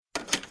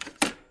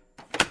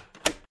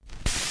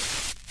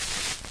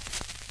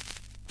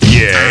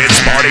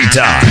party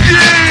time.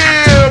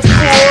 Yeah,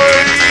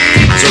 boy!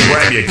 So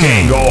grab your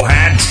Kango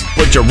hats,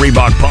 put your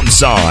Reebok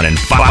pumps on, and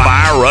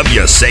fire up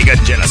your Sega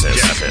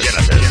Genesis.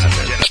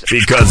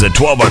 Because at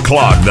 12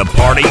 o'clock, the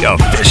party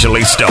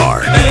officially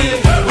starts.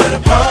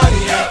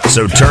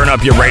 So turn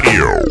up your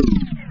radio.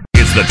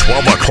 It's the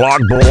 12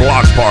 o'clock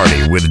block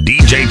party with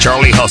DJ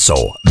Charlie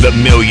Hustle, the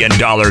 $1 Million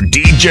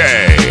DJ.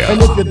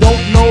 And if you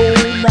don't know,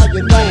 now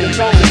you know.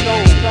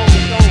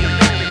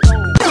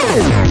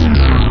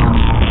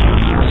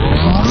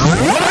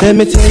 Let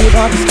me tell you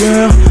about this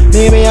girl,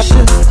 maybe I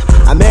should.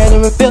 I met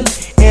her in Philly,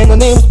 and her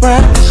name was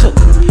Brian.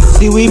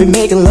 See, we been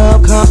making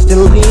love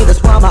constantly.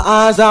 That's why my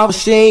eyes are a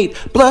shade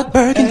blood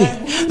burgundy.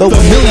 The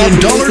 $1 Million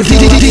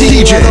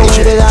DJ. The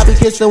way that I be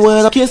kissing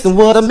what I'm kissing,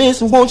 what I'm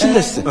missing. Won't you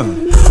listen?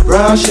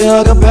 Brown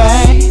sugar,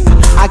 babe.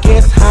 I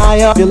guess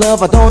high up your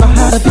love, I don't know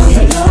how to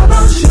behave.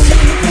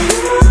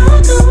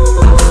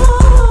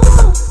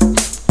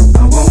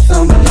 I want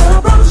some of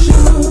your brown sugar.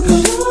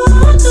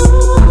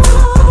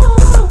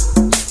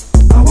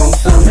 I want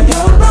some of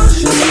your brown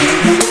sugar.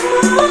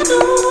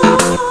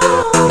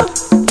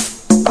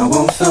 I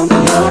want some of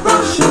your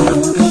brown sugar.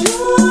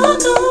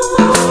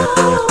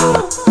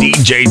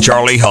 DJ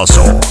Charlie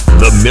Hustle,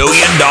 the $1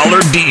 Million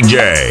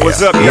DJ.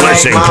 What's up, y'all?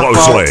 Listen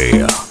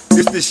closely.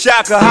 It's the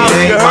Shocker House,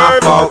 you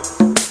heard?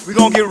 We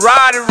gonna get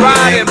body.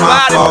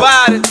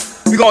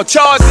 We gonna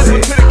charge this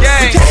one to the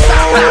game.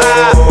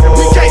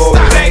 We can't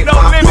stop. Ain't no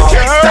limit,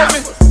 you heard me?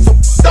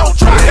 Don't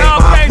try.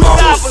 Y'all can't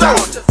stop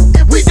us.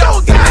 We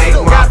don't die.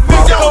 Got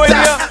Mystikal in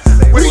here.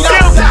 We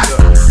don't die.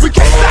 We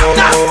can't stop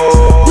now.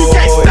 We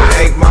can't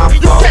stop.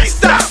 You can't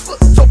stop.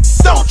 So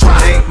don't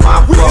try.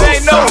 We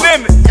ain't no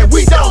limit. And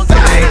we don't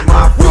die.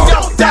 We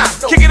don't die.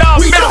 Kick it off,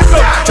 Mystikal.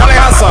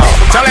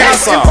 Charlie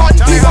Hustle.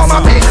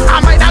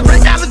 I might not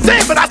break out the day,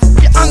 but I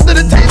be under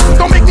the table.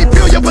 Don't make me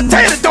peel your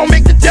potato. Don't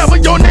make the devil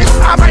your name.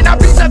 I might not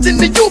be nothing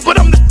to you, but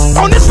I'm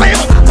on this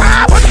label.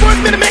 500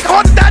 words minute make it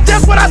hard to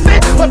digest what I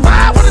say. But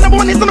 500 number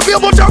one hits on the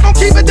Billboard, y'all gon'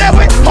 keep it that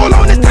way. Hold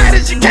on as tight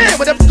as you can,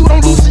 but if you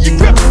don't loosen your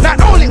grip, not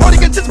only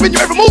can anticipate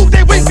you every move,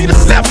 they wait for you to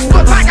slip.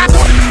 But like I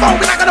told you before,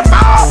 we're not gonna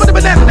fall for the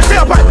banana in the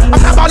tailpipe. I'm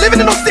not about living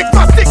in no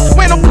 6x6,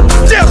 wearing no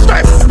jail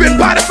stripe. Been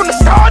body from the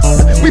start,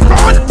 we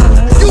fraud.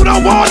 You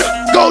don't wanna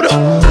go to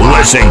war.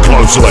 Listen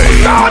closely.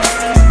 God,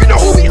 you know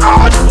who we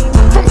are.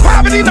 From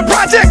poverty in the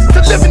projects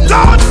to living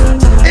large.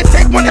 It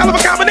take one hell of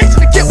a combination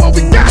to get what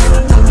we got.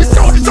 We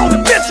soldiers on the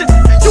mission.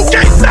 You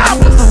can't stop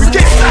us. We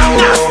can't stop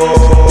now.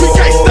 We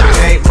can't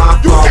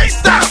stop. You can't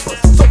stop us.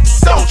 So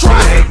don't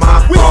try.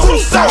 We true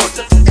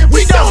soldiers. And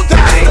we don't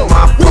die.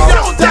 We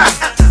don't die.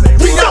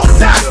 We don't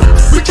die.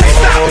 We can't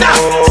stop now.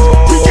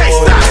 We can't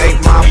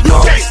stop. You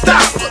can't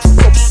stop us.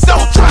 So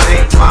don't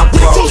try. We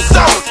true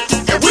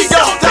soldiers. And we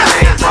don't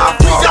die.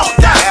 We don't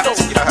die.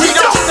 We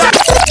don't die.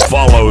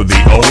 Follow the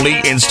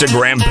only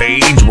Instagram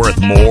page worth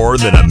more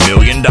than $1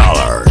 million.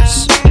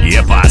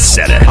 Yep, I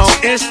said it. On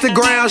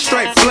Instagram,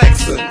 straight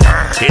flexing.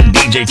 Hit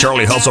DJ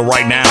Charlie Hustle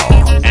right now.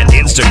 And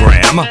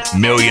Instagram, $1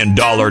 Million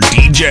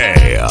DJ.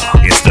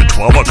 It's the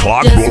 12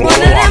 o'clock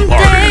block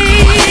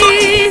party.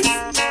 Days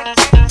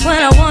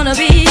when I wanna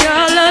be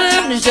all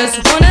alone. It's just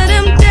one of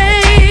them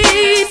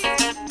days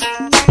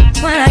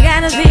when I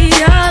gotta be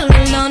all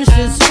alone. It's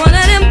just one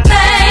of them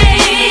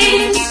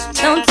things.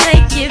 Don't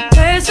take it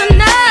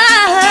personal.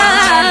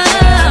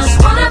 Just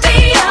wanna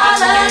be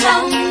all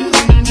alone.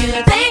 You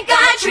think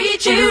I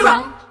treat you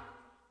wrong?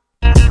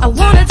 I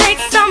wanna take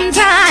some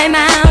time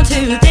out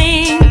to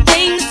think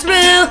things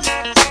through.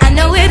 I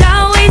know it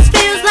always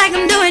feels like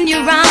I'm doing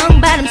you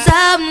wrong, but I'm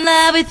so in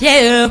love with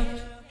you.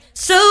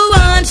 So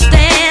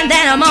understand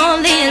that I'm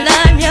only in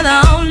love, you're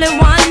the only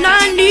one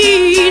I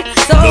need.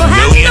 So The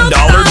have $1 Million no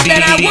thought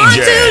that I want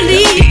DJ. to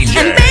leave.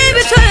 And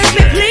baby, trust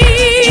me,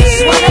 please.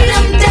 Just one of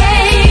them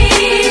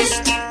days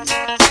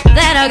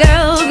that a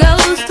girl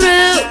goes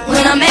through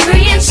when I'm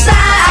angry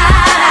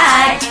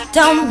inside.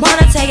 Don't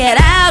wanna take it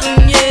out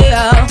on you.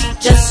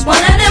 Just one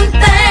of them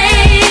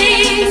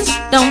things.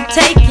 Don't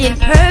take it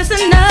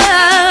personal.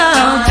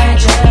 I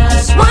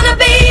just wanna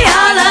be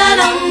all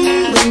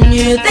alone when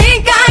you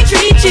think I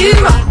treat you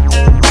wrong.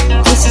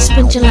 We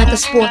suspension like a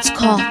sports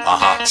car.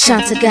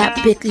 Shanta got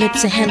big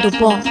lips and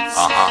handlebars.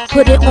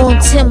 Put it on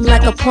Tim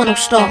like a porno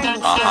star.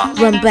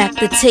 Run back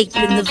the tape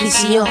in the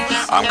VCR.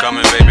 I'm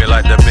coming, baby,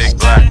 like the big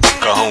black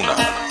kahuna.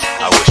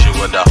 I wish you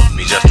would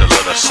me just a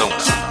little sooner.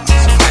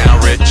 Now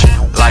rich,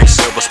 like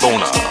silver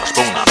spooner.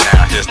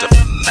 Now here's the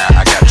now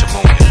I got your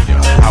moon.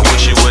 I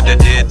wish you would have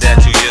did that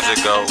 2 years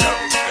ago.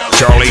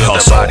 Charlie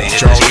Hustle. Now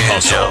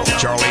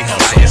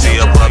you see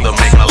a brother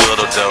making a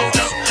little dough.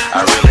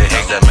 I really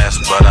hate that mess,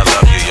 but I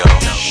love you, yo.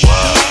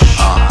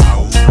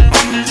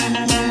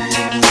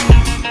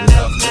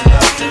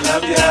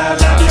 Love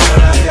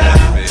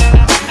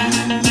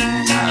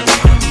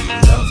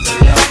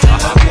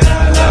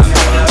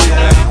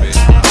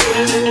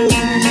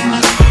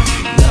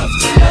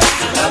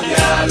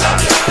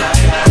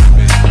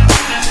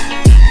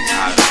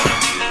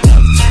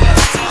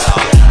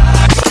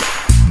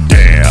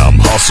Damn,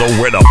 Hustle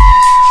with a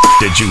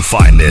did you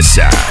find this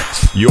at?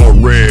 You're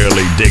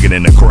really digging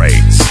in the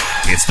crates.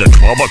 It's the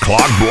 12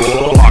 o'clock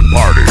block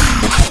party.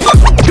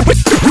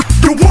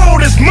 The world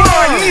is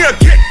mine, yeah,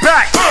 get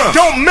back.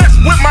 Don't mess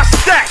with my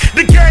stack,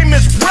 the game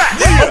is whack.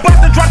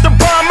 About to drop the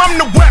bomb, I'm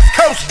the West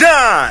Coast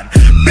Don.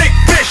 Big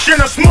fish in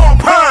a small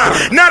pond.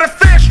 Not a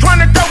fish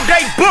trying to throw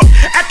they book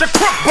at the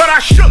crook, but I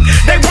shook.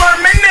 They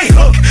worm and they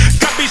hook.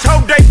 Guppies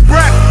hold they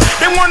breath.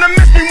 They wanna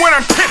miss me when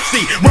I'm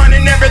tipsy.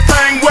 Running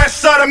everything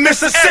west side of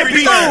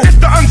Mississippi. It's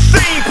the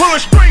unseen,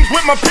 pulling strings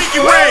with my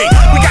pinky ring.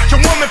 We got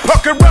your woman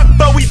pucker up,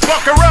 but we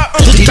fuck her up.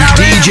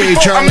 DJ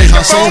Charlie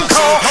Hustle.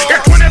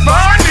 Got 25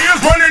 years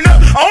running up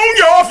on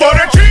y'all for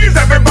the cheese.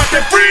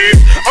 Everybody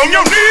freeze on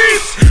your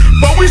knees.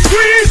 But we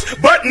squeeze,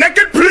 butt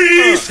naked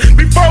please.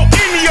 Before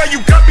any of you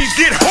guppies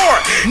get hard,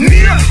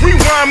 near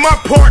rewind my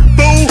part,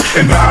 boo.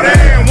 And bow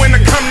down when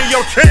I come to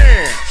your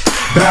turn.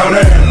 Bow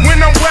down when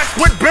I'm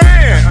Westwood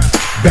band.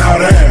 Bow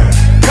down,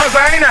 cause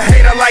I ain't a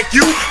hater like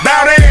you.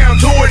 Bow down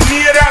to a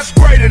near that's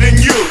greater than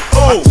you.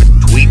 Oh.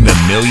 Tweet the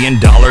 $1 Million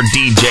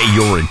DJ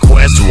your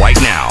request right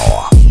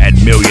now at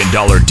 $1 Million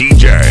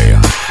DJ.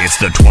 It's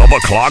the 12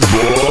 o'clock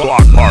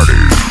block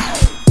party.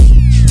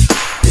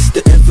 It's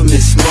the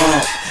infamous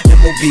Mobb,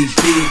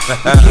 M-O-B-B.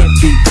 Can't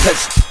be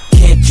touched,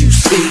 can't you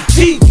see?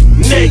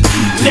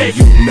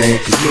 You man,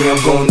 cause me, I'm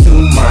gon' do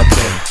my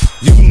thing.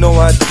 You know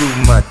I do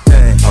my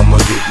thing. I'ma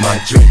get my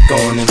drink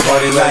on and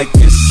party like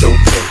it's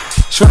okay.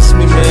 Trust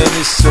me, man,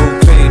 it's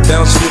okay.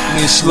 Bounce with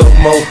me in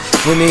slow-mo.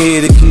 When they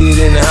hear the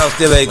kid in the house,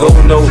 they're like, oh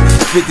no.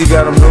 50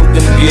 got them open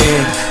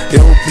again. They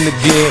open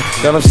again.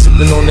 Got them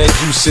sipping on that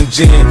juice and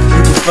gin.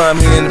 You can find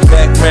me in the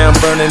background,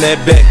 burning that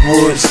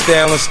backwood.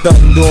 Styling,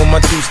 stunting, doing my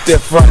two-step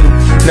frontin'.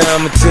 Now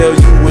I'ma tell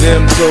you what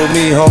them told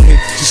me,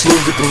 homie. Just lose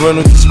the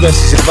parental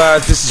discretion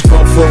advised. This is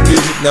grown folk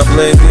music. Now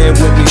blend in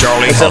with me.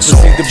 Charlie As I Hustle.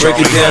 proceed to break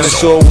it down,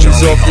 it's always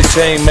off the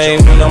chain,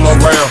 man. When I'm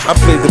around, I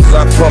play the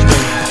block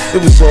pumping. It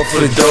was all for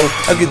the dough.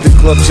 I get the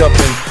club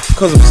jumping,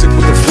 cause I'm sick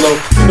with the flow.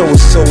 You know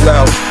it's so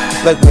loud,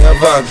 like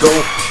wherever I go,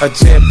 I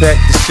jam-pack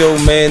the show,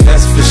 man,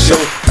 that's for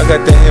sure. I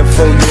got the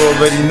info, you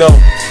already know.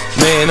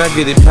 Man, I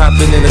get it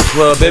poppin' in the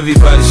club.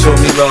 Everybody show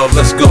me love,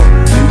 let's go.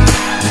 You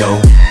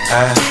know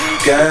I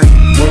got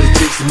what it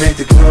takes to make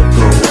the club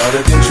go out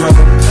of control.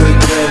 Good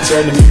man,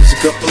 turn the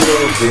music up a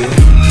little bit.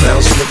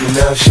 Bounce with me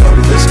now,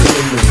 shawty, let's go.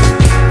 You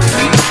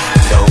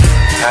know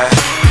I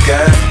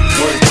got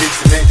what it takes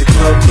to make the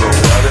club go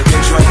out of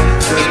control.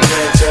 Good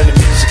man, turn the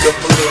music up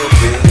a little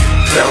bit.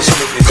 Bounce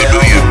with me now.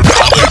 I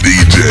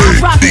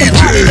rock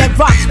the party that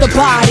rocks the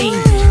body.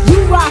 You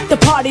rock the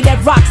party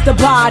that rocks the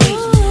body.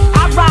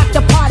 I rock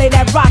the party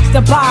that rocks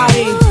the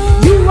body.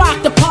 You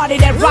rock the party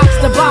that rocks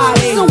the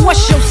body. So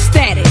what's your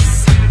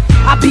status?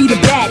 I be the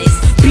baddest.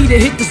 Be the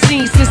hit the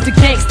scene since the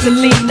gangster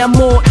lean. I'm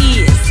all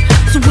ears.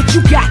 So what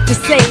you got to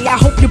say? I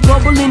hope you're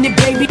bubbling it,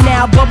 baby.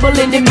 Now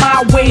bubbling it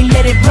my way,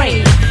 let it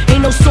rain.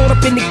 Ain't no sort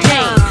up in the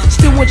game.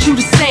 Still want you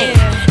the same.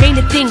 Ain't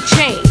a thing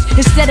changed.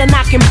 Instead of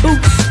knocking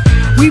boots,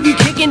 we be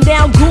kicking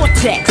down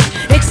Gore-Tex.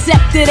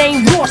 Except it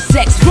ain't raw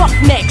sex,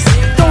 roughnecks.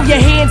 Throw your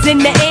hands in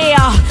the air.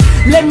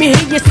 Let me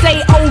hear you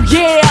say, oh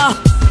yeah.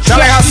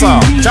 Charlie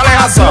Hustle, Charlie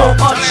Hustle.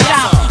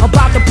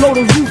 About to blow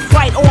the roof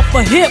right off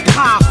of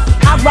hip-hop.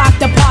 I rock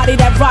the party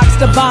that rocks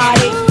the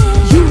body.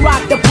 You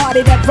rock the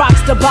party that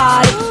rocks the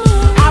body.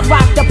 I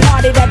rock the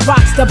party that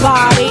rocks the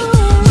body.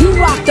 You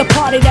rock the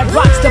party that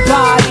rocks the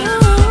body.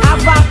 I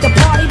rock the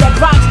party that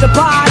rocks the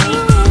body.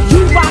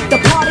 You rock the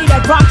party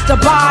that rocks the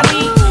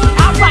body.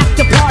 I rock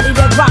the party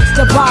that rocks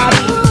the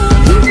body.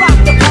 You rock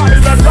the party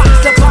that rocks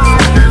the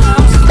body.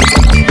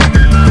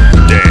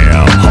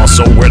 Damn,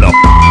 Hustle, where the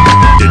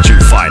did you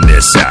find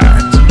this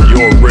at?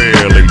 You're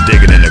really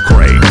digging in the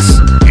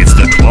crates. It's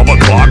the 12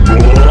 o'clock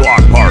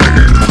block party.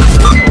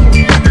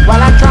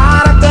 Well, I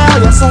try to tell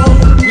you so.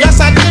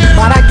 Yes, I did.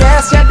 But I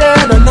guess you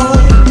didn't know.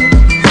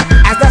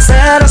 As they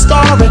said, the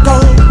story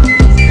goes.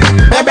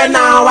 Baby,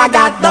 now I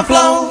got the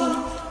flow.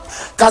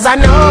 Cause I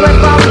know it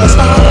from the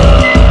start.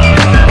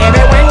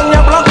 Baby, when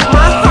you broke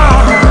my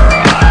heart,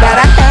 that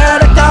I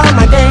had to come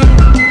again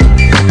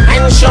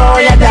and show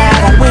you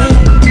that I win.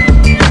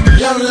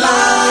 You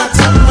lied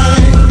to me.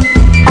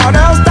 All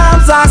those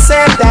times I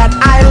said that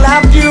I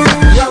loved you.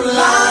 You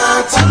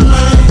lied to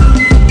me.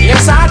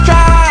 Yes, I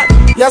tried.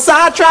 Yes,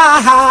 I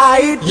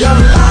tried. You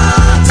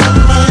lied to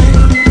me.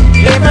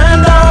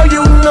 Even though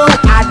you know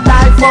I'd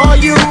die for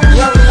you.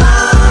 You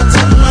lied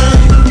to me.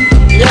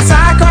 Yes,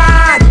 I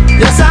cried.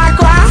 Yes, I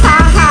cried.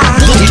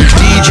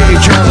 DJ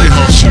Charlie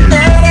Hustle.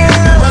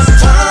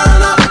 Let's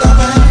turn up the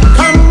band.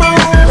 Come on.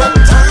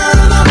 Let's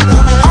turn up the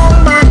band. Oh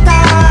my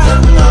God.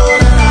 You know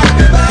that I'll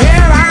be there.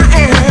 Here I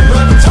am.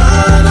 Let's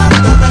turn up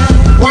the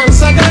band.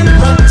 Once again.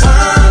 Let's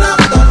turn up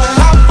the band.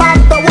 Top of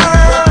the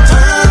world. Let's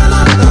turn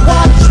up the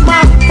band. Watch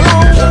my flow.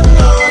 You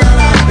know that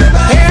I'll be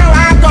there. Here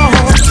I go.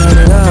 Turn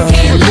it up.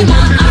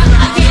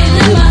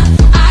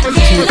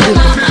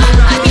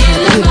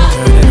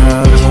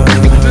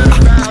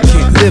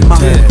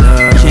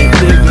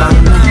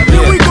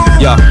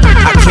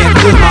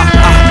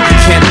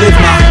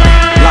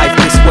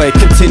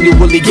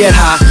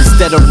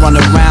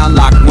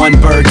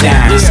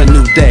 down. It's a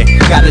new day,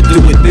 gotta do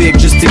it big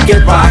just to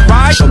get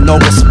right. Show no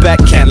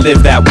respect, can't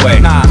live that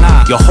way.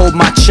 You hold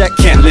my check,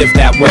 can't live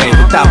that way.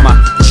 Without my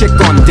chick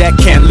on deck,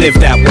 can't live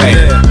that way.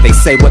 They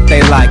say what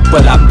they like,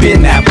 but I've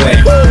been that way.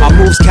 My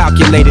moves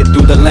calculated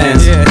through the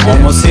lens.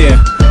 Almost here,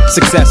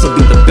 success will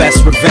be the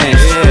best revenge.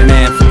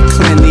 Man, from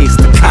Clint East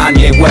to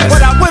Kanye West.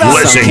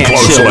 Listen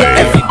closely.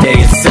 Every day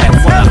is set.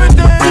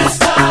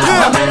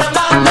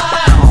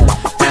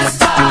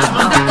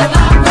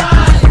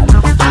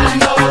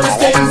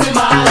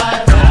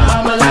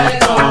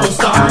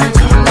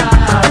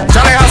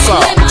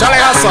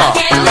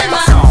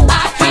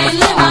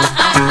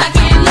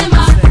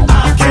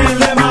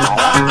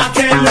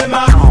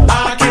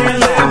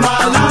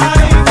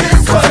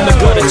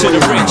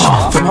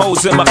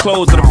 In my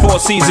clothes to the Four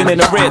Seasons in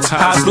the Ritz.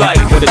 How's life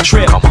with a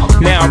trip?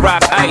 Now I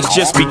rock ice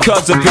just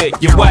because of it.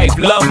 Your wife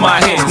love my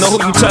hits. Know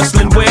who you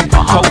tussling with?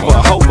 Hoper.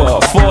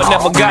 Ford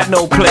never got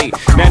no plate.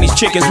 Now these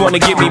chickens wanna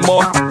give me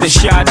more than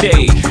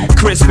Sade.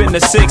 Crisp in the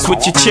 6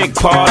 with your chick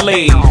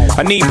parlay.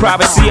 I need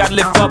privacy, I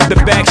lift up the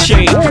back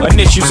shade.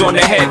 Initials on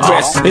the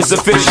headrest. It's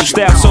official.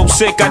 Staff so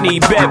sick, I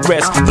need bed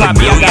rest.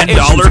 Floppy, I got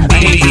issues. I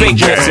need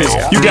fake misses.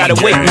 You gotta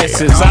wait,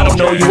 misses. I don't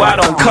know you, I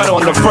don't cut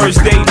on the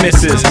first date,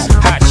 misses.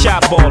 Hot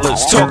shot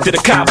ballers, talk to the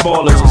cop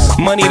ballers.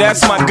 Money,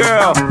 that's my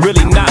girl,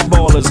 really not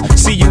ballers.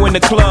 See you in the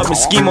club and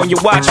scheme on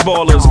your watch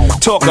ballers.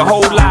 Talk a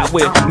whole lot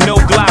with no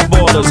Glock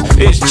ballers.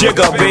 It's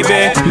Jigga,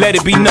 baby, let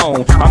it be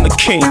known. I'm the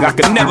king, I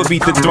could never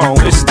beat the throne.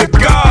 It's the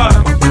God.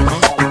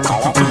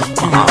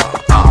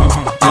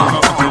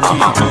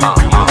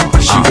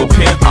 She a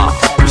pimp,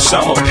 bitch,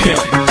 I'm a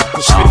pimp.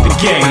 Spit the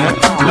game,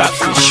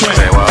 lots of shrimp.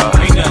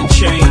 Ain't nothing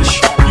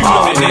changed, you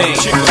know the name.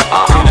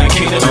 And I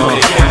can't avoid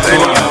it.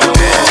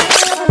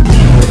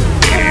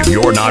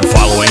 You're not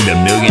following the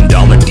 $1 Million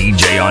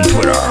DJ on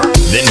Twitter,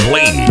 then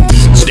please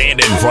stand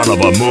in front of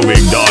a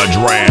moving Dodge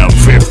Ram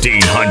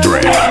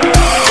 1500.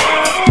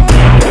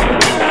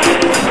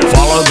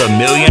 Follow the $1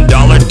 Million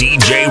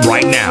DJ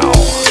right now.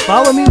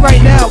 Follow me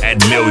right now at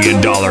 $1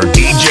 Million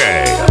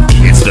DJ.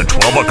 It's the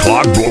 12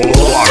 o'clock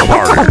block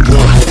party.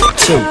 1,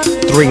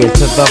 2, 3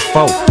 into the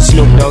 4.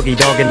 Snoop Doggy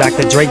Dogg and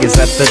Dr. Dre is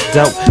at the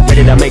dope.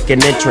 Ready to make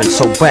an entrance,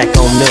 so back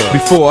on up.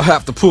 Before I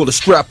have to pull the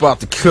strap out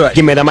the cut,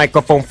 give me the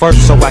microphone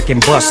first so I can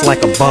bust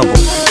like a bubble.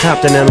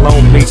 Compton and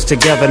Long Beach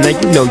together, now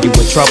you know you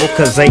in trouble.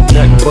 Cause ain't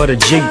nothing but a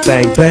G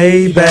thing,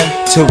 baby.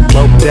 2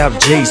 loped out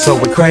G, so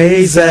we're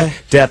crazy.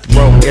 Death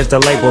Row is the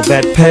label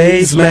that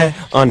pays me.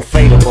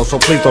 Unfadable, so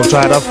please don't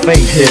try to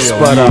fake this.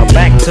 But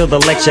back to the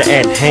lecture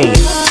at hand.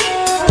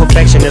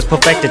 Perfection is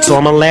perfected, so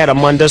I'm a lad,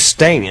 I'm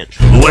understanding.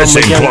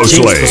 Listen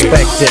closely.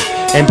 Perspective.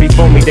 And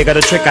before me, they got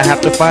a trick, I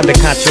have to find a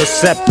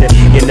contraceptive.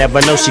 You never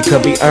know, she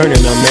could be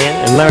earning her,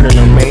 man, and learning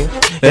her, man.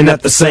 And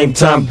at the same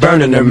time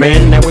burning her,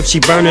 man. Now if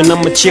she burning,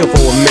 I'ma chill for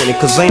a minute.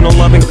 Cause ain't no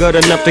loving good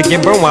enough to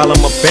get burned while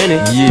I'm up in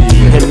it.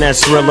 Yeah. And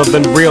that's realer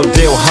than real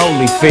deal,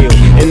 holy feel.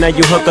 And now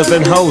you hookers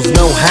and hoes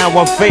know how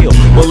I feel.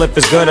 Well, if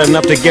it's good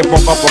enough to get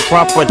broke off a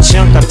proper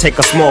chunk, I take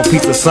a small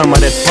piece of some of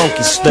that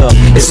funky stuff.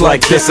 It's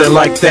like this and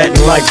like that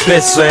and like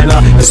this and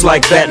it's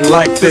like that and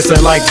like this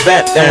and like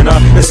that and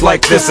it's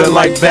like this and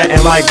like that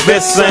and like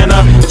this and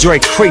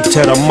Dre creep to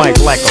the mic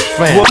like a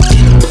fan.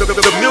 The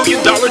 $1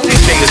 Million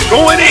DJ is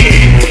going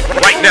in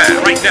right now.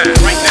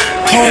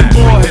 Oh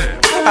boy,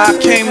 I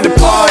came to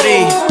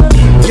party.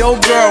 Your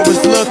girl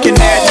was looking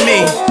at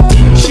me.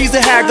 She's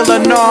a haggler,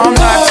 no, I'm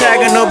not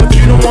tagging her, but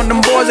you don't want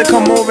them boys to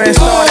come over and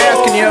start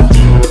asking you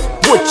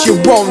what you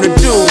wanna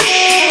do,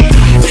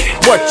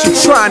 what you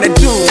trying to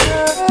do,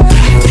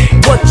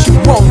 what you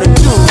wanna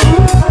do,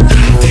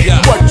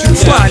 what you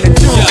trying to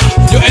do.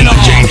 Yo,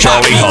 DJ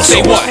Charlie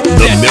Hustle,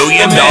 the $1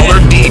 Million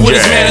DJ. With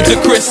his manager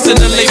Chris and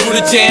the label The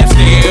Jam,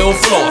 still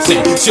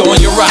flossing, showing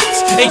your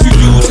rocks. Ain't you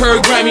dudes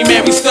heard Grammy,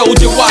 man, we stole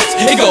your watch.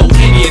 It go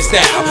Indian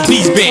style,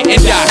 knees bent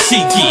and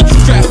dashiki.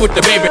 Strapped with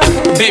the baby,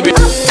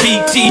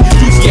 BT.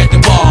 Juicy at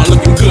the bar,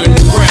 looking good in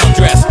the brown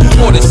dress.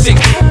 More than 6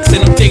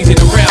 and them things ain't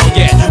around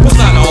yet. Was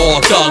not all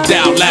thugged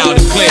out loud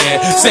and clear.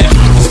 Said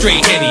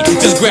straight Henny,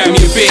 just grab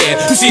me a beer.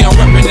 You see I'm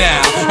reppin'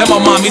 now, and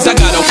my mommies I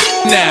got a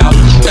now.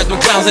 Got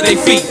them clowns at their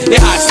feet, they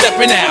high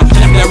stepping out.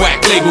 Left that rack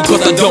label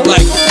cause I don't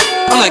like.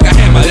 I'm like a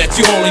hammer that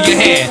you hold in your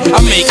hand. I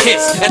make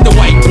hits at the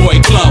white boy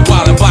club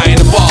while I'm buying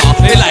the bar.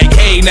 They like,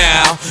 hey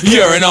now,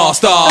 you're an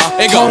all-star.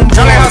 They go,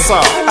 Charlie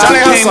Hustle, I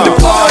came to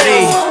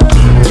party.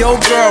 Your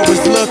girl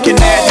was looking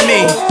at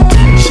me.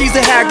 She's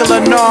a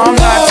haggler, no, I'm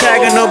not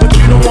tagging her, but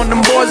you don't want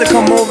them boys to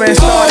come over and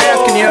start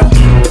asking you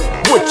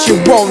what you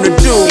wanna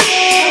do,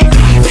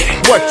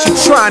 what you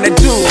trying to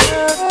do,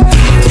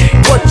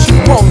 what you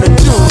wanna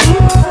do,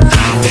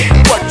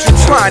 what you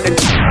trying to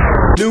do.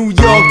 New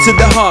York to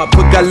the heart,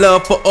 but got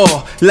love for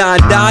all. Line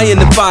die in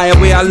the fire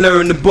where I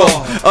learn the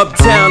ball.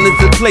 Uptown is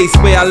the place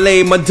where I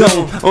lay my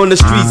dome. On the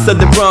streets of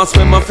the Bronx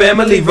where my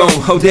family roam.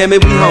 Oh damn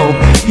it, we home.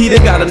 Peter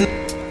got a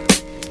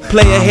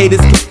Player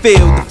haters can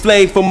feel the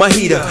flame from my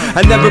heater.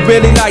 I never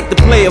really liked to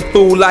play a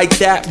fool like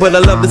that, but I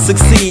love to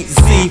succeed.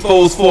 See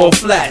foes fall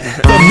flat.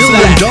 The $1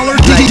 Million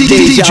like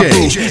Deja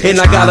DJ. And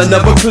I got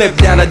another clip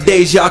down a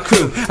Deja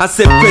crew. I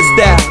said pissed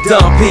out,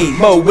 Don P,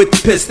 Mo with the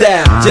pissed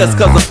out. Just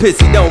cause I'm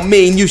pissy don't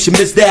mean you should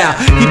miss out.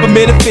 Keep them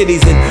in the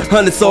 50s and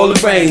hundreds all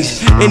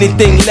arranged.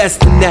 Anything less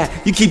than that,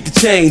 you keep the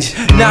change.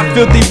 Not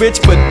filthy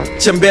rich, but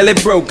I'm barely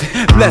broke.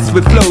 Blessed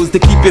with flows to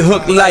keep you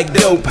hooked like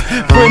dope.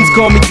 Friends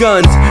call me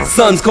Gunz,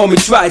 sons call me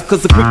Trife.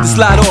 Cause I'm quick to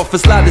slide off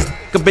and slide this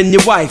up in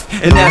your wife.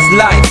 And that's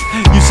life,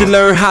 you should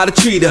learn how to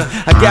treat her.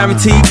 I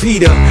guarantee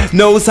Peter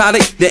knows how to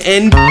eat the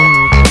end.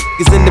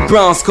 Is in the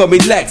Bronx, call me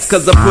Lex,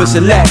 cause I push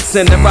a Lex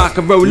and I rock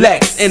a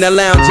Rolex and I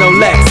lounge on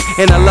Lex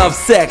and I love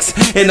sex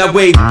and I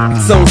wait on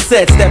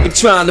sets that be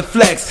trying to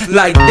flex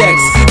like Dex.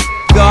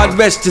 God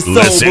rest your soul,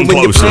 Listen but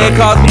when you're playing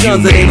cards with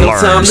guns, it ain't no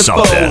time to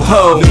fold.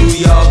 Ho. New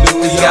York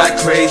got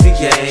crazy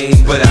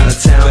game, but out of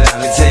town,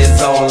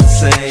 it's all the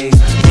same.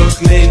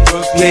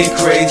 Brooklyn,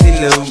 crazy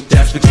loot.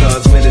 That's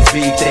because when it's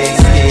beat, they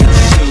scared to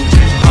shoot.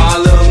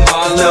 Harlem,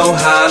 know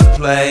how to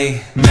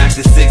play. Max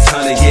the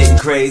 600, getting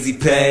crazy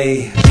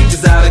pay.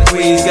 Niggas out of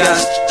Queens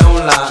got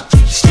on lock.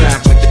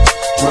 Strapped with the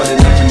running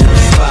up in the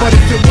spot. But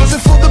if it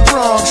wasn't for the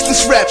Bronx,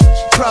 this rap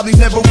probably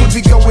never would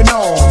be going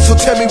on. So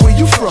tell me where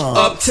you from.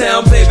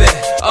 Uptown, baby.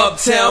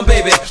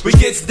 We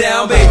gets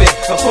down, baby.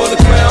 Up for the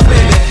crown,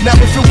 baby. Now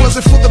if it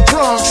wasn't for the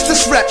Bronx,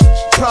 this rap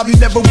probably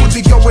never would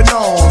be going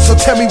on. So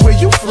tell me where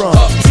you from.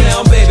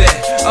 Uptown, baby.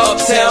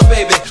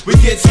 We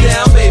gets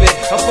down, baby.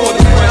 Up for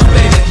the crown,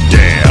 baby.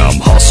 Damn,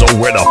 Hustle,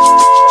 where the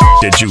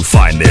did you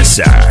find this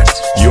at?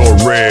 You're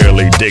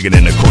really digging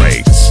in the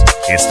crates.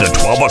 It's the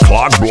 12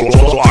 o'clock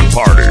block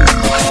party.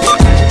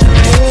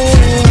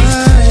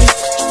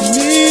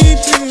 Need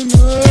to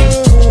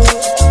know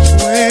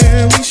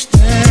where we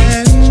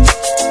stand.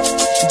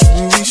 Do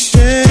we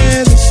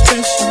share the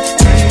special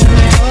kind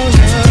of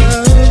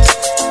love?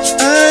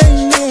 I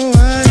know I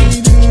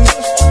do.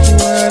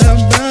 What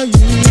about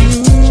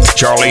you?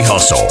 Charlie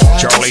Hustle.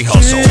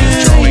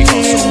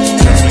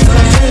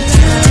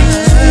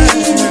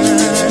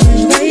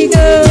 Where you go?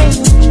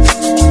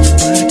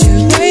 What do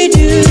I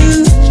do?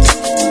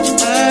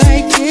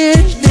 I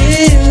can't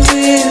live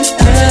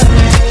without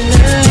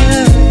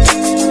love.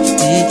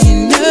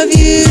 Thinking of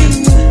you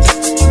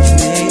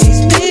makes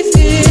me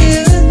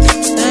feel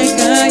like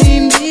I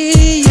am the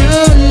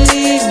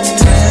only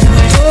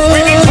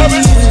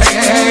one.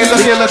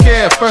 Hey, look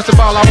here. First of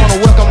all, I want to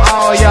welcome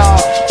all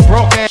y'all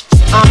broke ass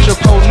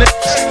entrepreneur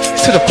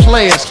niggas to the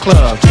Players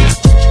Club.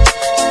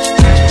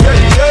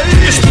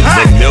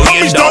 The $1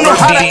 Million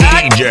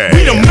DJ.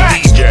 We the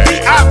Max,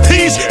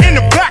 VIPs in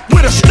the back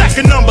with a stack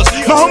of numbers.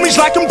 My homies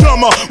like them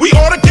dumber, we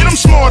oughta get them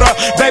smarter.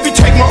 Baby,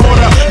 take my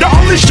order. The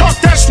only shark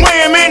that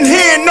swam in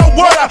here, no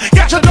water.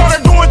 Got your daughter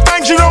doing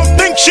things you don't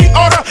think she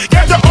oughta.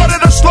 Got the order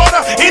to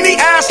slaughter any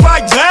ass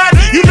like that.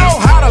 You know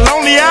how to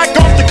lonely act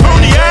off the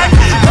cognac.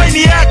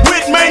 Brainiac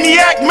with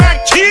maniac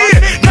Mack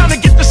kid. Now to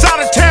get this out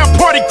of town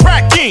party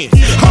crack in.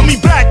 Hummy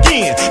back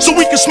in, so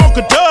we can smoke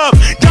a dub.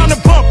 Down the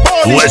bump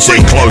all these Listen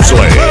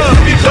closely.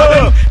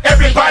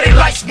 Everybody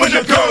likes when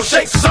the girl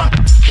shakes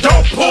something.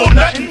 Don't pull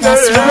nothing.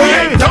 We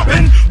ain't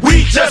dumping.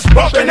 We just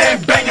bumping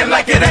and banging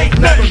like it ain't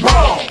nothing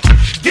wrong.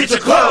 Get your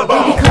club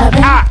on.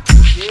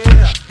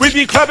 We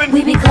be clubbing.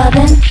 We be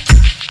clubbing.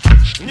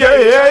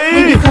 Yeah.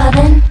 We be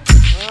clubbing.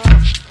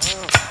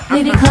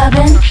 We be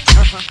clubbing.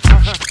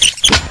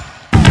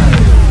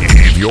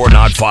 If you're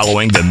not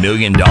following the $1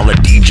 Million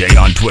DJ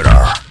on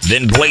Twitter,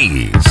 then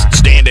please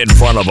stand in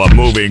front of a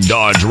moving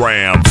Dodge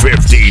Ram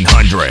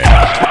 1500.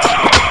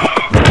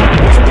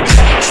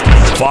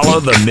 Follow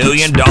the $1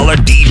 Million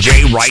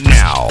DJ right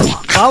now.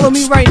 Follow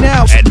me right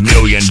now at $1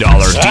 Million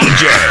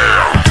DJ.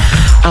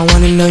 I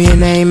wanna know your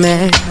name,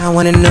 man. I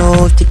wanna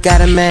know if you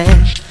got a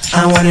man.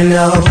 I wanna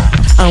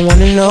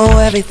know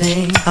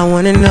everything. I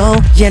wanna know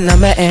your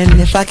number and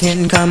if I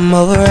can come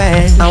over,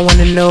 and I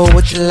wanna know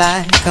what you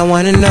like. I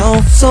wanna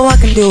know so I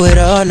can do it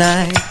all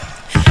night.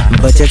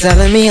 But you're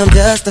telling me I'm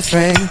just a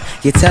friend.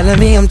 You're telling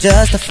me I'm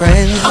just a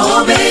friend.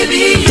 Oh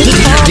baby,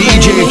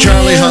 DJ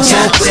Charlie Hustle.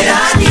 That's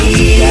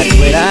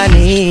what I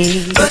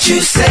need. But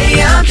you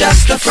say I'm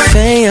just a friend.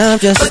 Say I'm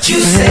just but a you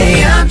friend.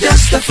 say I'm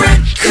just a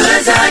friend.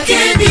 Cause I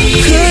can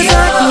be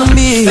your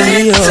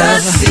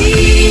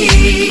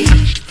fantasy.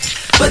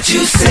 But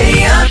you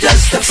say I'm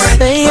just a friend.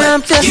 Say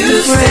I'm just you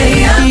a friend.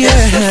 Say I'm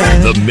just a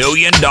friend. The $1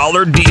 Million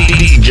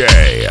DJ.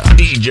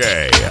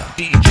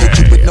 Hit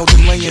you with no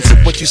delaying to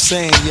what you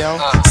saying, yo.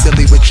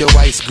 Silly with your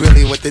ice,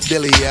 grilly with the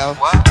dilly, yo.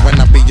 When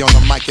I be on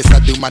the mic, yes,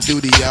 I do my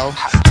duty, yo.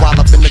 While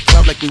up in the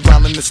club like we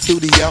while in the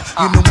studio.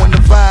 You know when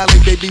to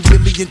violate, baby,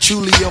 really and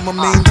truly, yo. My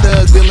main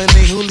thug, Dylan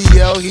ain't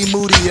Julio, he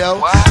moody,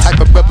 yo. Type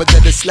of brother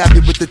that'll slap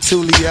you with the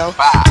tulio.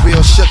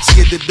 Real shook,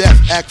 scared to death,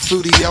 act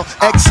fruity, yo.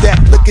 X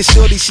that, look at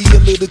shorty, she a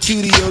little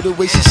cutie, yo. The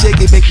way she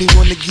shake it make me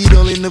wanna get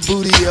all in the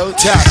booty, yo.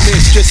 Top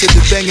mistress of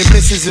the banging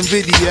misses and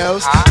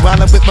videos.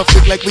 While I'm with my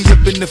freak like we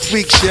up in the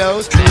freak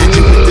shows. Did you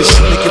With this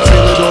shit, make you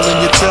feel it all in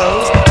your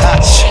toes. Hot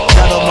shit,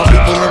 got all my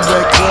people in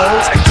red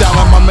clothes. Down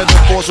on my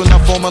metaphors when I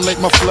formulate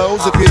my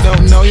flows. If you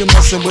don't know, you're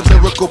messing with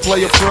lyrical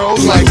player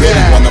pros. Like that.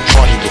 You wanna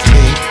party with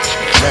me?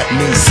 Let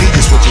me see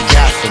just what you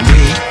got for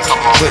me.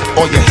 Put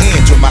all your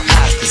hands with my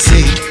eyes to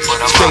see.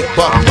 Straight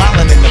buck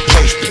wildin' in the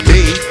place to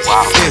be.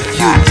 If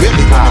you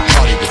really wanna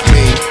party with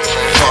me,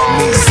 let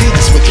me see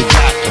just what you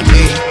got for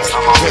me.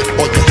 Put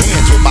all your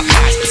hands with my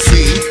eyes to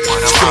see.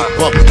 Straight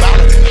buck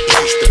wildin' in the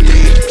place to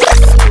be.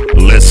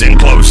 Listen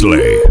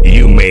closely,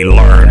 you may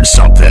learn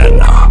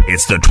something.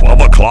 It's the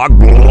 12 o'clock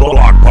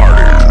block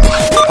party.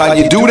 How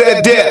you do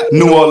that there?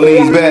 New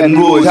Orleans, Baton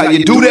Rouge. How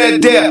you do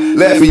that there?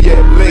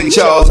 Lafayette, Lake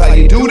Charles. How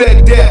you do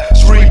that there?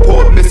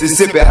 Shreveport,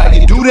 Mississippi. How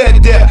you do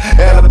that there?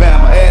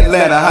 Alabama,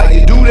 Atlanta. How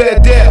you do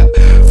that there?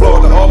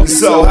 Florida,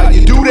 Arkansas. How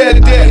you do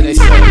that there?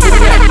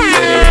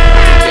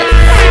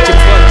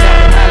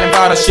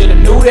 I shoulda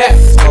knew that.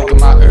 Smoking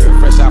my herb,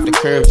 fresh off the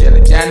curb, jelly,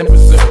 Johnny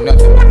preserve,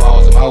 nothing but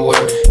balls in my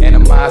word. And a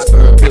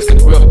Mossberg, pistol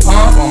grip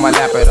pump on my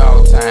lap at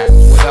all times.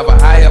 Whatever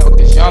high up,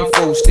 cause young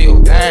fools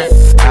still dying.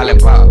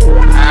 Lollipop,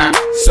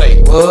 say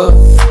what?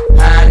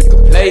 You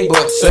can play,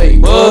 but say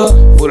what?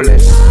 Full of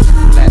that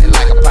shit, landed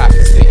like a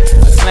poppy stick.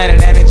 A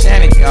slanted and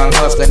enchanted young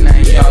hustler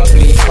named Young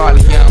Lee,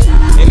 Carly Young.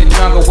 In the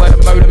jungle where the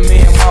murder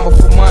me and mama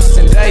for months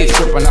and days,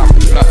 tripping off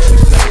the clutch and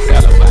some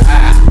hell of a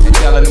high. And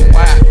telling them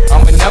why,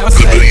 I'ma never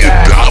say $1 million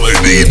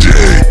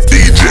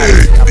DJ.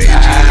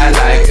 I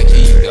like an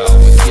ego,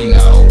 you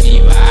know,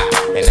 Eva.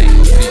 And ain't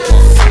no people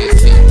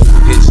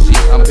this shit.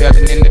 I'm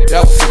better than the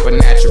dope,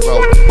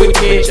 supernatural.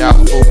 Wicked, y'all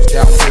fools,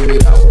 y'all bring me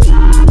low.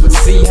 But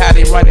see how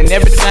they running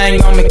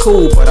everything on me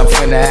cool, but I'm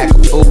finna act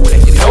a fool.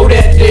 And you know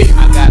that dick,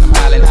 I got them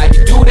hollering, how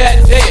you do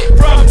that dick?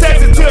 From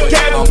Texas to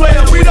Canada,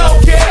 player, we don't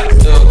care.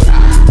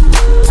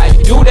 How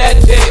you do that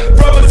dick?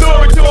 From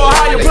Missouri to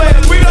Ohio,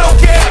 players, we don't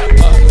care.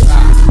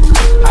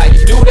 How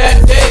you do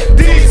that dick?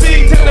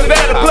 DC to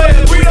Nevada,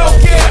 players, we don't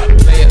care.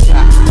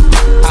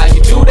 How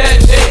you do that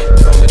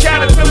dick?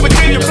 Canada to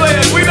Virginia,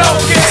 players, we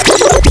don't care.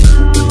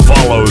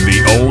 Follow the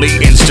only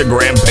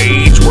Instagram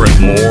page worth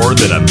more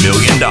than $1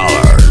 million.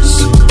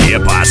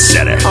 Yep, I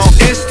said it. On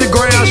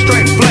Instagram,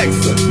 straight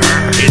flexer.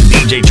 It's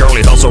DJ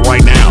Charlie Hustle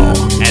right now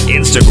at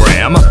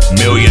Instagram, $1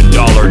 Million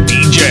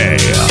DJ.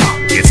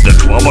 It's the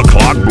 12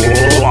 o'clock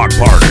block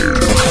party.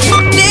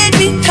 Let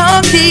me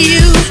talk to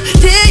you,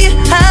 tell you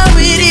how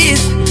it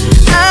is.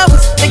 I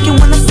was thinking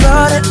when I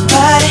saw that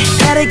body,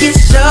 gotta get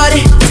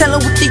started. Tell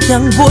her what the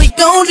young boy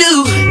gon'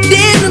 do.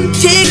 Then them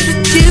chicks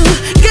with you,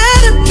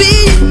 gotta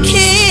be a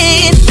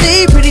kid.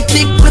 Stay pretty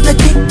thick with a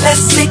kick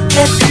that's sick,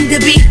 that's need to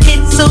be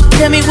hit. So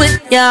tell me what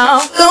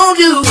y'all gon'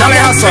 do. Tell me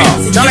how song.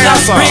 Tell me how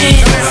song. They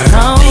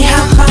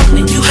hop out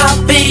and you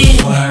hop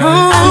in.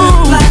 I look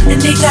fly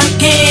and they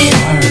talkin'.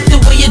 The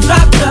way you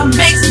drop her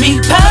makes me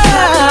pop.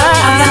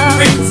 I got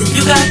friends and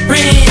you got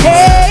friends.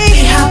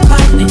 They hop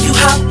out and you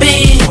hop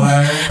in.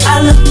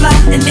 I look fly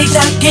and they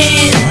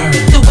talkin'.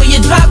 The way you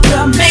drop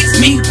her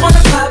makes me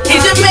wanna pop.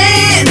 He's your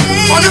man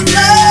on the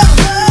floor.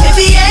 If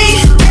he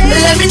ain't,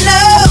 let me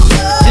know.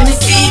 Let me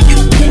see if you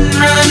can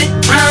run it,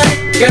 run it.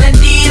 Girl,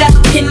 indeed I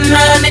can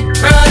run it,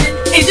 run it.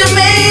 He's your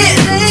man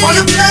on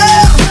the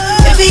floor.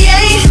 If he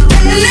ain't,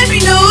 let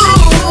me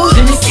know.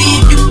 Let me see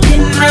if you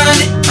can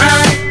run it,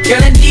 run it.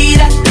 Girl,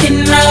 indeed I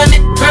can run it,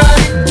 run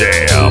it.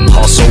 Damn,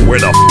 Hustle, where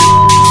the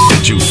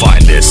did you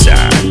find this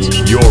at?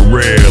 You're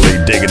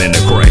really digging in the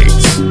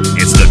crates.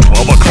 It's the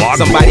 12 o'clock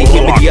Somebody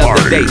hit me the block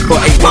other party. day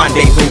for a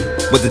rendezvous.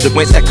 Was it the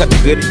wench that cut the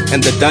goodie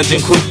and the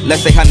dungeon crew?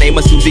 Let's say her name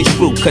was Susie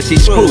Screw, cause she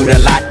screwed a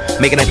lot.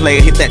 Making a player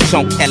hit that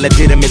chunk at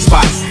legitimate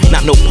spots.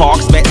 Not no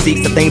parks, back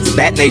seats, and things of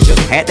that nature.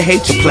 Had to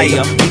hate your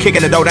player. I'm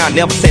kicking the door down,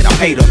 never said I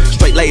paid her.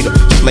 Straight later,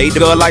 slayed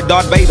the girl like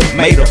Darth Vader.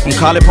 Made her from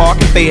College Park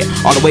and Fed,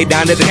 all the way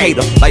down to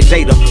Decatur. Like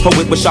Jada, her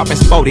wit was sharp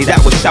and sporty, that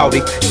was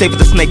shouty. Saved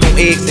with the snake on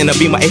eggs in a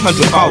Beamer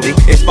 840.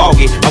 It's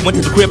foggy, I went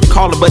to the crib to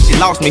call her, but she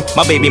lost me.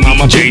 My baby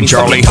mama DJ beat me,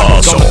 Charlie so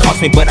Hustle. gonna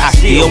cost me, but I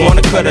still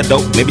wanna cut her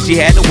though. Maybe she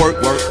had to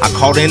work. I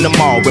caught her in the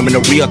mall, wearing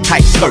a real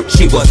tight skirt.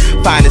 She was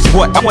fine as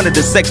what? I wanted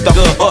to sex the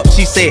girl up.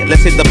 She said,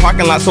 let's hit the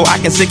parking lot so I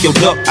can sick your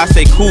duck. I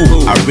say,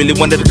 cool. I really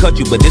wanted to cut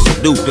you, but this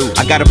will do.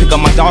 I gotta pick up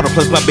my daughter,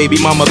 plus my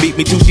baby mama beat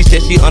me too. She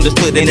said she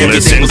understood and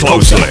everything was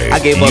kosher. I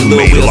gave her a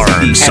little real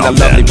CD and a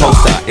lovely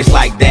poster. It's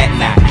like that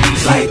now.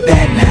 It's like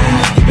that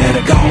now. You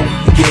better go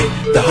and get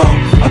the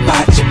hoe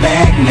about your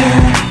bag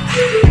now.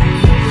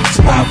 It's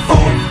about 4,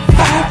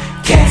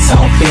 5 cats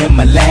off in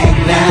my leg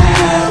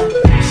now.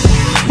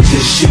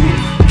 Just shoot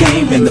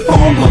game in the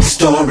form of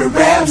story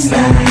raps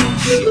now.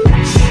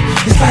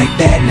 It's like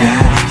that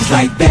now. It's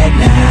like that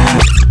now.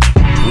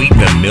 Tweet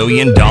the $1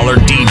 Million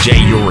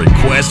DJ your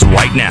request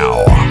right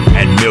now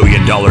at $1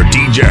 Million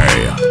DJ.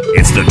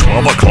 It's the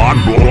 12 o'clock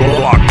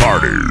block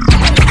party.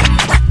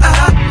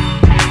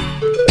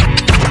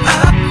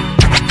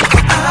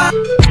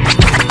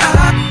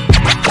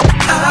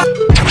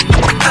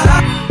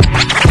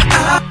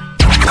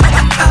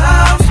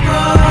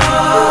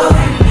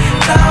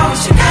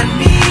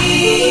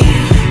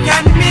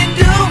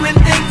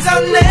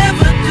 I'll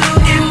never do.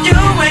 If you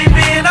ain't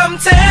been, I'm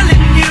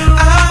telling you,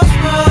 I'm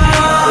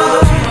sprung.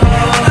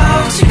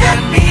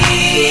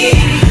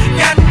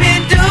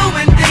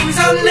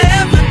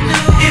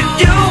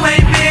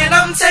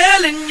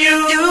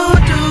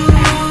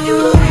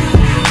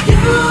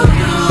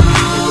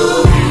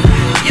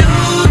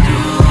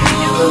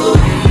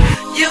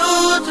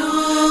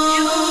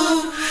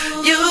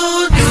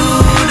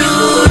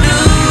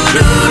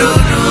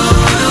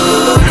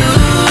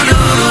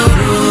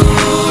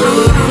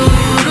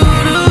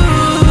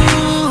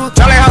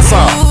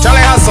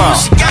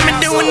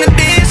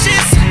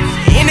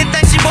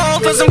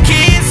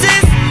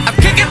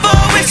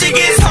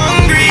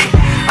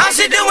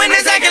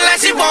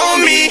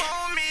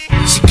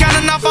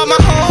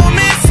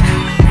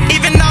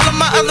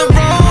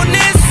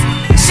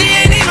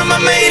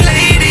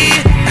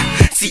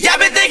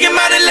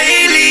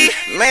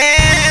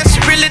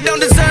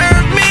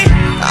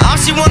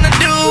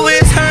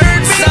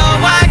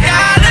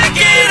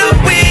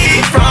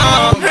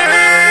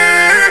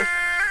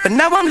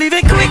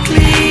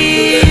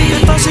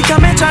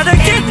 come and try to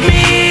get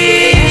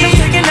me, and I'm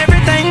taking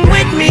everything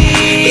with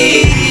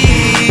me.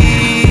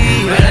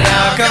 But it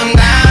all come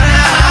down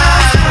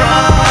to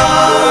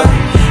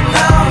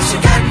how Lord, she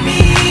got me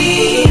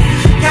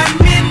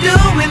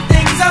doing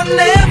things I'll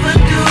never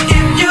do.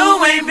 If you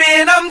ain't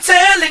been, I'm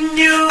telling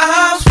you,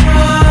 I'm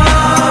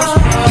sprung.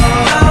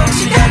 Lord,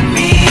 she got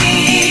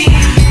me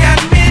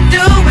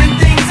doing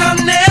things I'll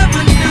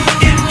never do.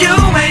 If you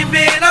ain't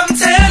been, I'm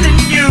telling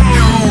you.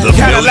 The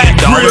Cadillac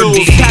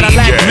grills,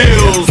 Cadillac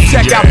mills.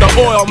 Check out the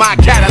oil my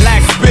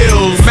Cadillac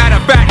spills. Matter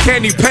of fact,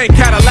 candy paint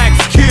Cadillacs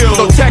kill.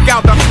 So check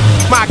out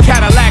my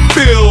Cadillac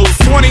bills.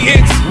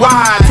 20-inch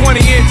wide,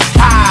 20-inch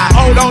high.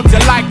 Oh, don't you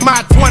like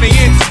my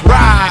 20-inch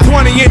ride?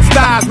 20-inch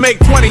thighs make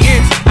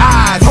 20-inch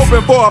eyes.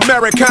 Hoping for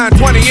American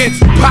 20-inch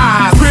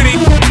pies. Pretty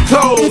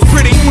clothes,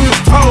 pretty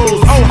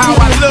toes. Oh, how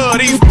I love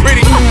these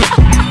pretty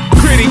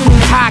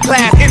high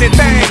class,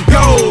 anything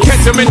goes.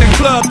 Catch them in the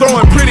club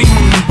throwing pretty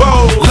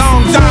bows.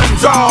 Long John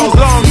draws,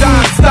 long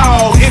John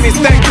stalls.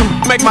 Anything to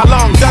make my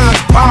long John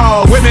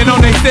pause. Women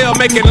on they cell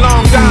making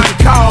long John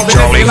calls.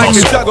 And they like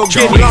to juggle,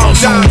 getting long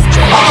John.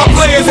 All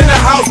players in the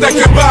house that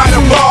can buy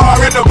the bar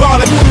and the ball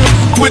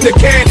with the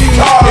candy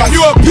car. If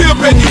you a pimp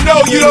and you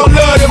know you don't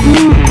love them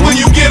when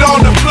you get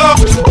on the floor.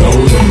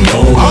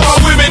 All my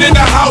women in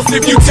the house,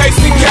 if you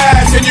chasing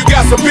cash and you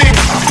got some big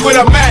with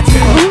a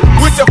matching,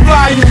 with your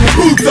fly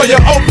boots or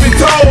your open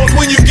toes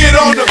when you get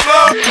on the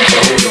floor.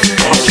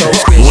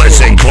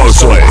 Listen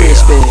closely.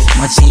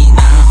 My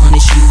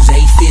G900 shoes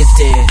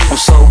 850. I'm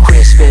so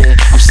crispy,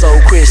 I'm so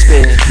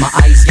crispy. My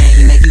ice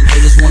game make you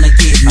haters wanna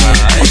get me.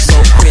 I'm so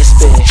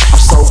crispy, I'm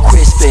so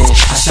crispy.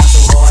 I shot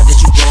so hard that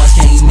you boys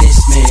can't miss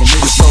me.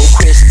 I'm so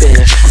crispy,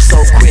 I'm so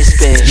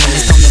crispy. When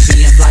it's on the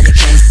being fly, you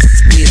can't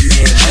get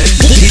me.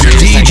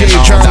 DJ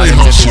Charlie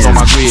Hustle on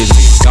my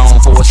grizzly. Gone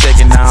for a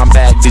second, now I'm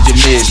back. Did you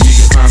miss me? You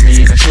can find me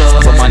in the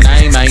club, but my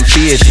name ain't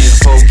Fish.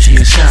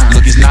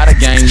 Look, it's not a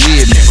game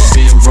with me.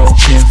 Been broke,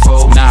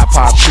 kinfolk, now I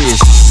pop Chris.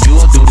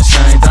 You'll do the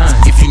same thing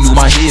if you knew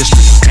my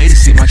history. Hate to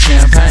see my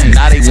campaign,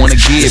 now they wanna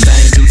give.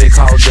 Same dude they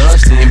call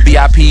Dustin and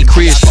VIP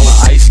Chris. On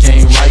my ice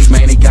game right,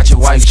 man, they got your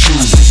wife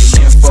choosing.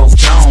 Kinfolk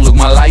John, look,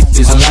 my life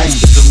is a movie.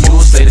 The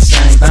moves say the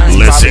same thing.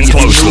 Listen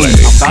closely,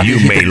 you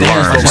may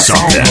learn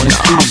something.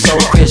 I'm so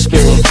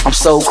crispy, I'm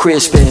so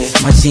crispy.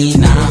 My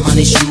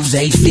G900 shoes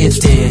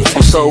 850.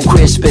 I'm so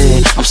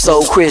crispy, I'm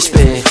so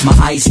crispy. My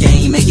ice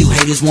game make you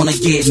haters wanna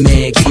get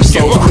me. I'm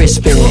so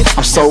crispy,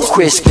 I'm so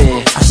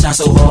crispy. I shine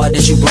so hard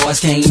that you boys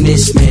can't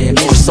miss me.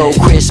 I'm so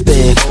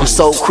crispy, I'm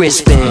so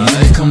crispy.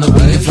 Come to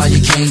be fly,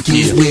 you can't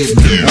get with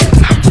me.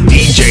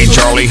 DJ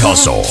Charlie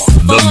Hustle,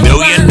 the $1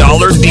 million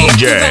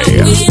DJ.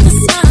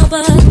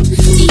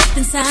 Deep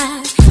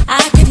inside,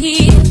 I could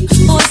hear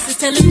voices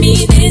telling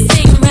me this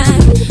ain't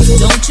right.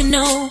 Don't you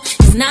know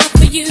it's not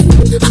for you?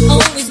 I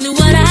always knew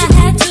what I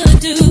had to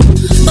do,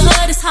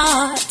 but it's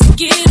hard to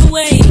get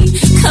away.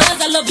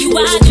 'Cause I love you,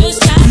 I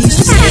just try to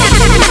stay.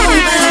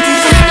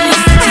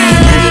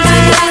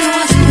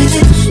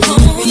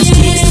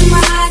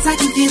 I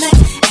can feel it,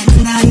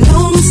 and I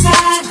know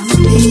inside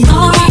I'm being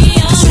alright.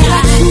 Said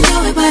I didn't do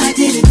it, but I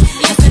did it.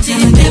 After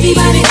telling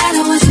everybody that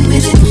I wasn't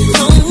with it.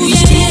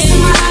 These tears in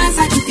my eyes,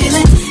 I can feel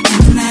it,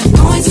 and that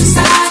noise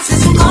inside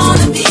says I'm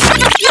gonna be.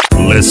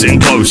 Listen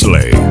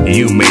closely,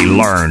 you may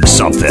learn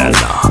something.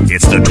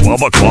 It's the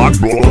 12 o'clock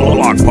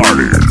block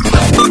party.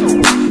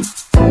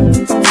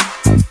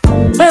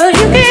 Well,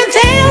 you can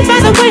tell by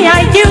the way I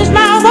use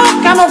my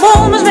walk, I'm a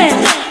woman's man,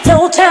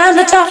 no time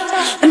to talk.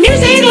 The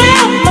music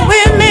loud, my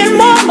women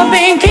warm, I've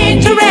been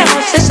kicked around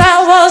since I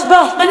was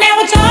born. But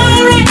now it's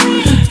alright,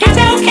 it's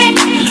okay,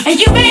 and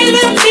you may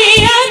look the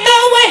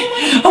other way.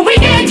 We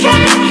can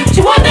try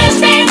to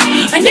understand,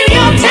 a New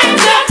York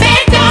Times up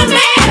and down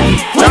man.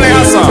 Charlie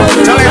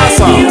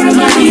Hustle.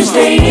 Everybody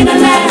staying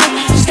alive,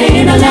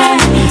 staying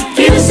alive.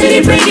 Feel the city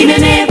breaking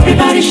and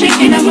everybody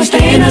shaking, and we're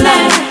staying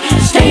alive,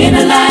 staying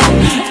alive.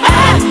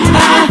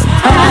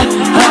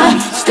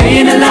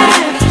 Staying alive,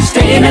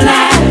 staying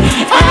alive.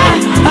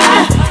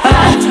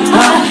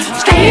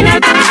 Staying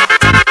alive.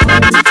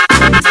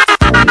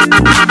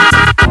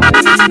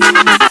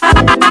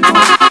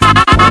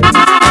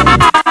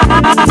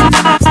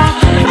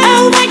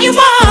 Oh, what you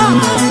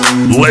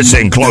want?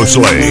 Listen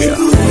closely.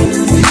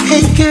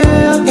 Hey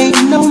girl,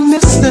 ain't no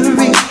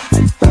mystery.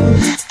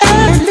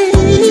 At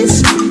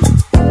least,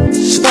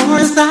 as far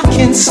as I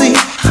can see,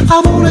 I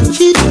wanna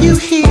keep you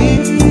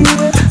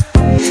here,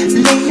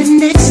 laying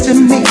next to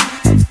me,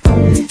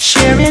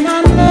 sharing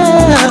our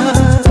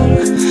love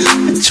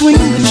between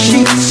the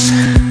sheets.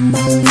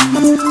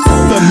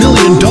 The $1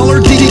 million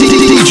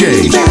DJ.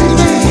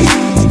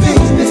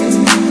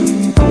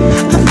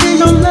 I feel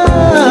your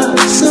love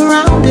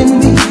surrounding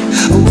me.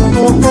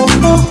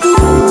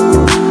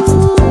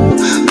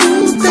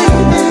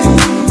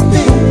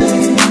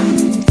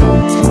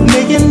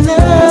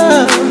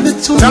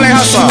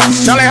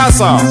 Charlie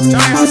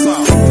Hustle.